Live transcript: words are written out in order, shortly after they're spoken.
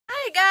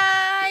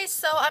guys,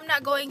 so I'm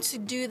not going to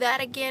do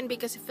that again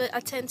because I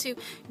tend to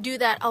do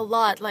that a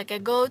lot. Like I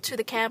go to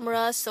the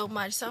camera so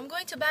much, so I'm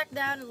going to back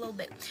down a little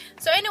bit.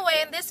 So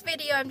anyway, in this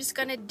video I'm just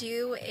gonna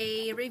do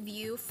a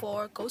review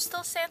for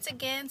Coastal Scents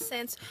again,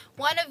 since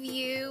one of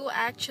you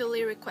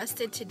actually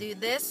requested to do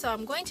this. So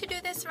I'm going to do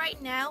this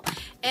right now,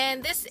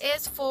 and this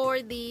is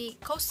for the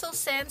Coastal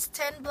Scents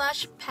 10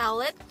 Blush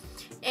Palette.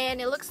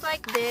 And it looks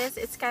like this.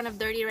 It's kind of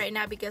dirty right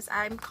now because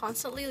I'm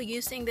constantly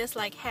using this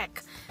like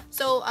heck.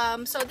 So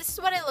so this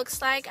is what it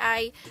looks like.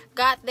 I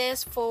got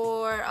this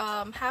for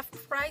half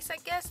price, I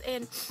guess,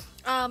 and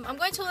I'm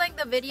going to link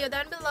the video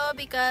down below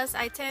because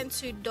I tend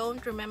to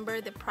don't remember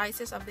the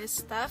prices of this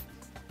stuff,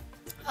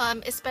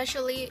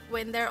 especially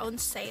when they're on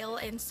sale.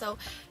 And so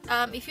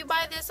if you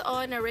buy this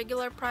on a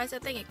regular price, I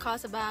think it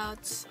costs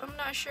about, I'm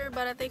not sure,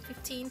 but I think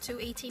 $15 to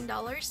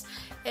 $18,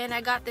 and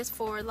I got this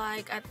for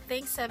like I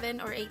think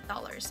 $7 or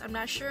 $8. I'm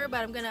not sure,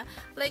 but I'm gonna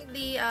link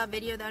the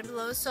video down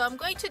below. So I'm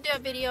going to do a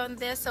video on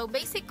this. So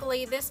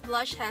basically this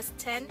blush has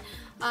 10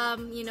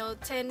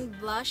 10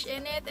 blush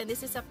in it, and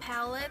this is a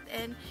palette,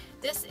 and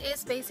this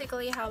is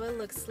basically how it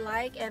looks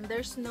like. And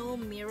there's no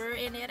mirror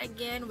in it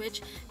again,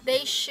 which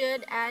they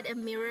should add a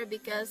mirror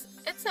because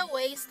it's a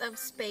waste of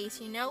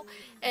space, you know.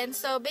 And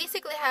so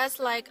basically has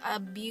like a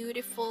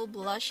beautiful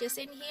blushes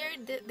in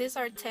here. These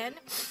are 10,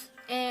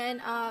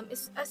 and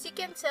as you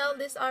can tell,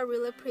 these are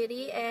really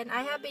pretty, and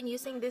I have been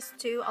using this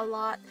too a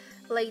lot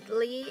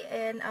lately.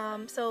 And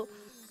so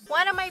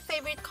one of my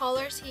favorite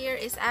colors here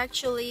is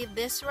actually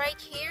this right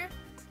here,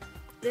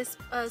 this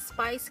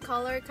spice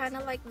color, kind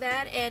of like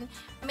that. And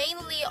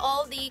mainly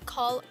all the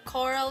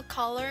coral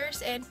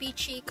colors and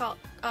peachy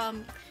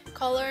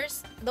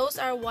colors, those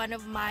are one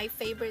of my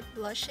favorite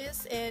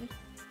blushes. And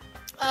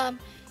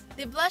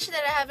the blush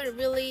that I haven't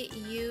really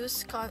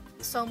used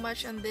so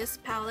much on this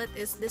palette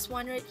is this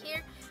one right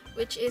here,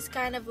 which is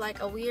kind of like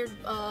a weird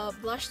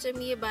blush to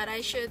me, but I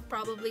should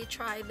probably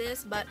try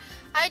this. But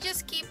I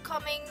just keep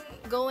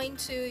going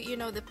to, you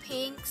know, the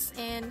pinks,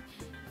 and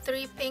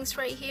 3 pinks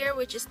right here,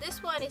 which is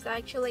this one is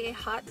actually a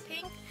hot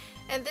pink,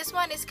 and this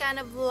one is kind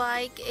of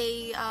like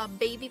a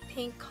baby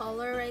pink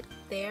color right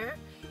there,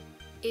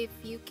 if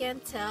you can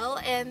tell.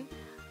 And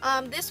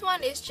this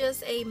one is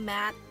just a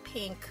matte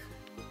pink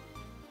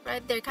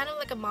right there, kind of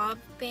like a mauve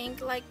pink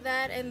like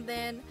that. And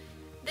then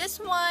this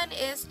one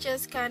is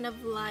just kind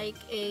of like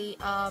a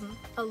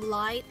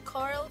light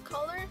coral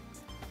color.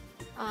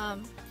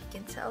 You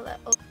can tell that.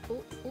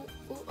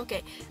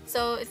 Okay,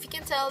 so if you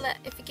can tell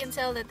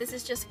that this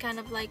is just kind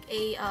of like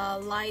a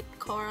light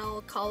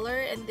coral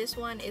color, and this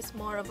one is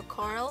more of a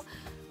coral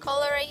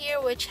color right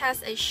here, which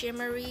has a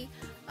shimmery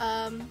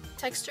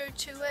texture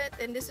to it,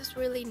 and this is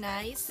really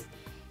nice.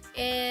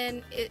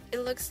 And it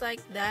looks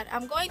like that.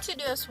 I'm going to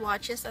do a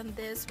swatches on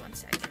this. 1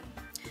 second.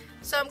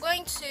 So I'm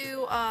going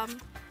to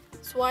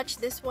swatch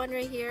this one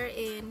right here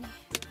in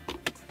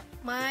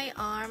my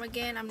arm.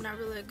 Again, I'm not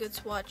really a good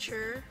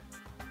swatcher.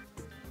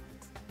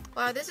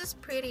 Wow, this is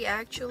pretty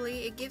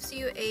actually. It gives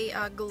you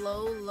a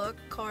glow look,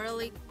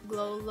 corally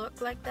glow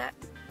look like that.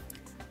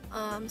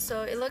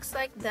 So it looks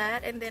like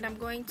that. And then I'm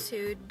going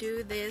to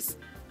do this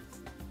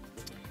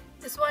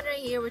one right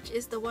here, which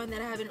is the one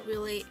that I haven't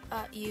really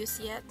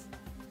used yet.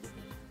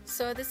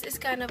 So this is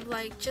kind of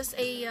like just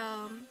a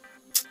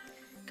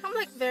kind of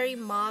like very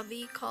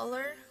mauvey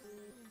color,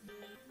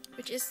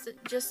 which is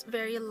just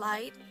very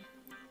light,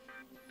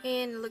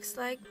 and it looks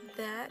like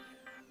that.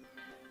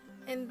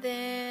 And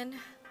then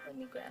let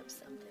me grab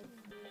something.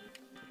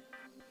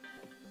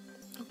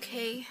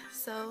 Okay,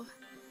 so,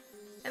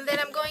 and then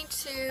I'm going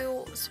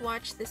to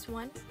swatch this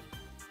one.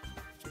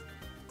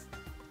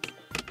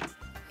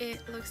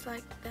 It looks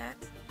like that.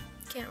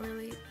 Can't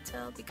really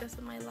tell because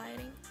of my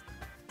lighting.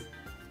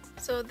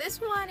 So this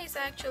one is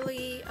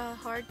actually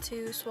hard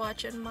to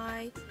swatch on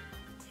my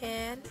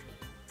hand.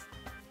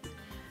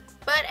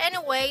 But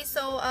anyway,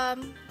 so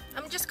I'm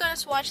just gonna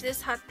swatch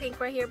this hot pink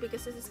right here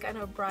because this is kind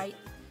of bright,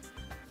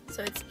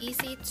 so it's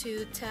easy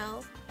to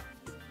tell.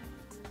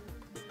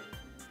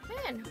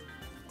 Man.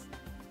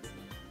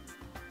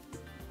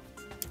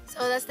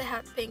 So that's the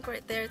hot pink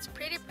right there. It's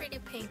pretty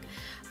pink.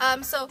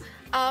 So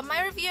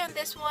my review on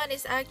this one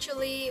is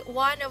actually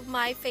one of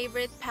my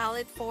favorite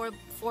palette for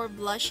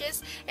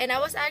blushes, and I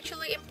was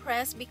actually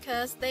impressed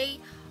because they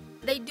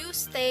do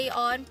stay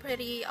on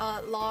pretty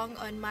long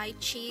on my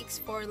cheeks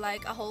for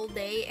like a whole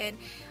day.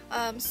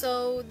 And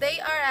so they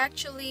are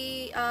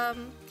actually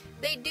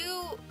they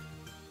do,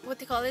 what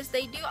they call this,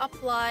 they do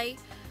apply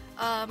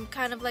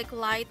kind of like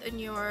light on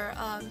your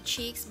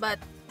cheeks, but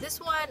this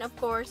one, of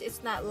course,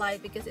 it's not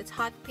light because it's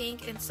hot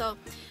pink. And so,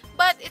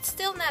 but it's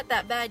still not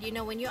that bad, you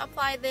know. When you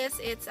apply this,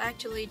 it's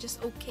actually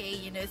just okay,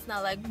 you know. It's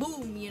not like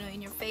boom, you know,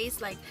 in your face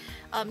like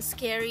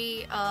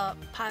scary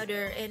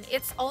powder. And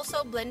it's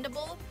also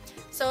blendable,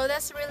 so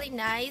that's really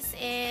nice.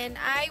 And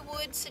I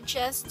would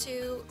suggest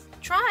to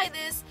try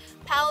this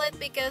palette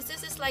because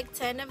this is like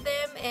 10 of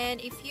them, and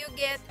if you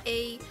get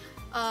a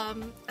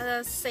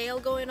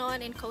sale going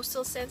on in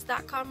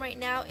coastalscents.com right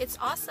now, it's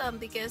awesome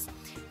because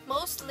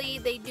mostly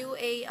they do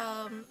a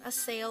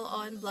sale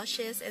on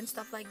blushes and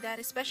stuff like that,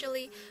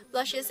 especially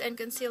blushes and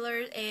concealer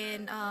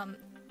and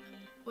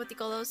what do you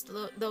call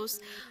those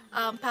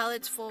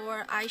palettes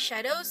for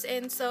eyeshadows.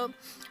 And so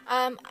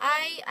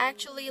I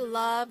actually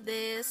love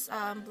this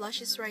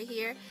blushes right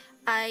here.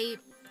 I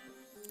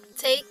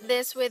take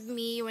this with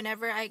me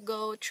whenever I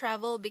go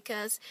travel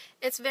because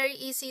it's very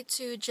easy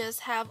to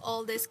just have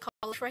all this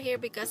colors right here,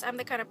 because I'm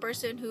the kind of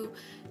person who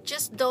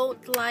just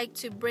don't like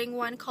to bring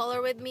one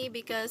color with me,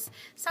 because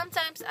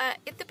sometimes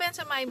it depends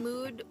on my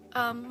mood.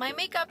 My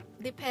makeup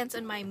depends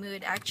on my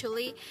mood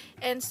actually,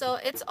 and so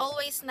it's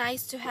always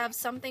nice to have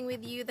something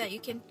with you that you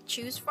can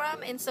choose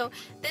from. And so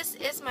this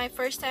is my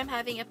first time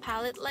having a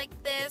palette like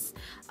this.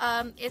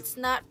 It's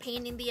not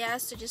pain in the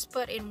ass to just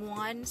put in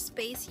one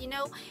space, you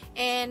know,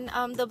 and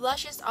the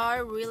blushes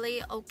are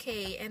really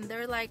okay, and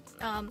they're like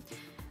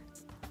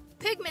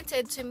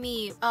pigmented to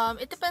me.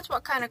 It depends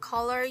what kind of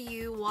color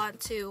you want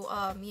to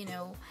you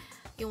know,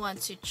 you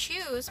want to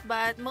choose,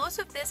 but most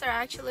of these are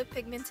actually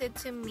pigmented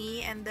to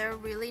me, and they're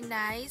really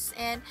nice.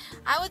 And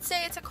I would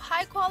say it's a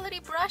high quality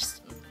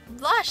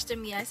blush to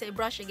me. I say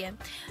brush again.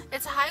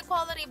 It's a high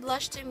quality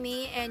blush to me,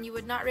 and you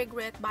would not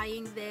regret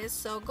buying this.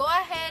 So go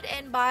ahead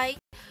and buy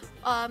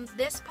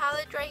this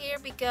palette right here,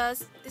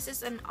 because this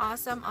is an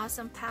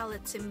awesome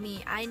palette to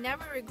me. I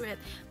never regret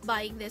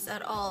buying this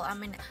at all. I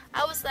mean,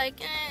 I was like,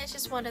 it's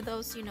just one of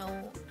those, you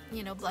know,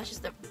 blushes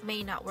that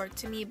may not work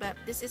to me, but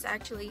this is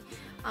actually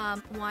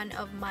one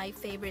of my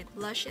favorite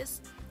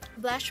blush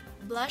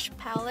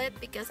palette,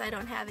 because I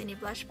don't have any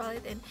blush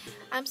palette, and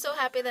I'm so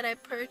happy that I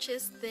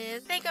purchased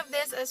this. Think of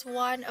this as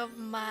one of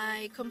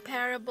my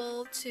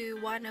comparable to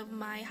one of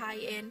my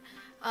high-end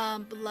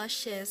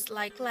blushes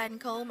like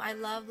Lancome. I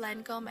love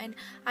Lancome, and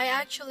I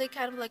actually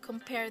kind of like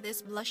compare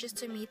these blushes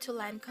to me to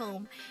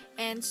Lancome.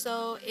 And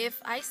so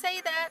if I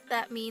say that,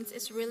 that means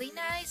it's really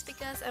nice,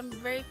 because I'm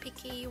very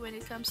picky when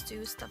it comes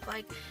to stuff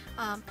like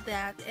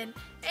that. And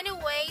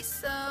anyway,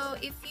 so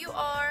if you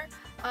are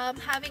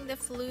having the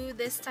flu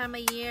this time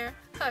of year,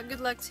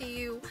 good luck to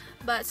you.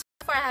 But so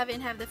far I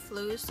haven't had the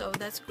flu, so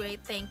that's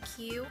great, thank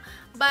you.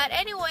 But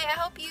anyway, I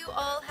hope you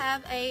all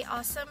have a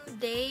awesome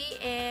day,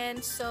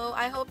 and so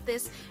I hope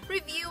this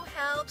review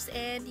helps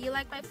and you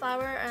like my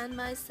flower on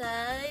my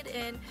side.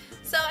 And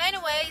so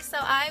anyway, so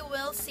I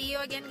will see you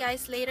again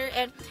guys later,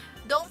 and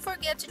don't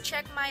forget to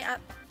check my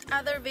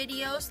other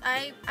videos.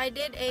 I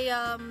did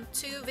a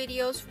 2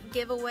 videos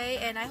giveaway,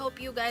 and I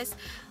hope you guys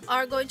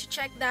are going to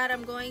check that.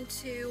 I'm going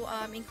to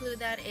include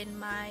that in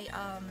my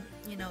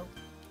you know,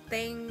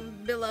 thing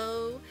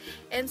below.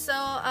 And so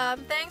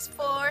thanks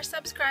for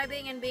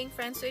subscribing and being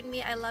friends with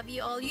me. I love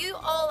you all. You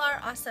all are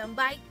awesome.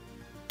 Bye.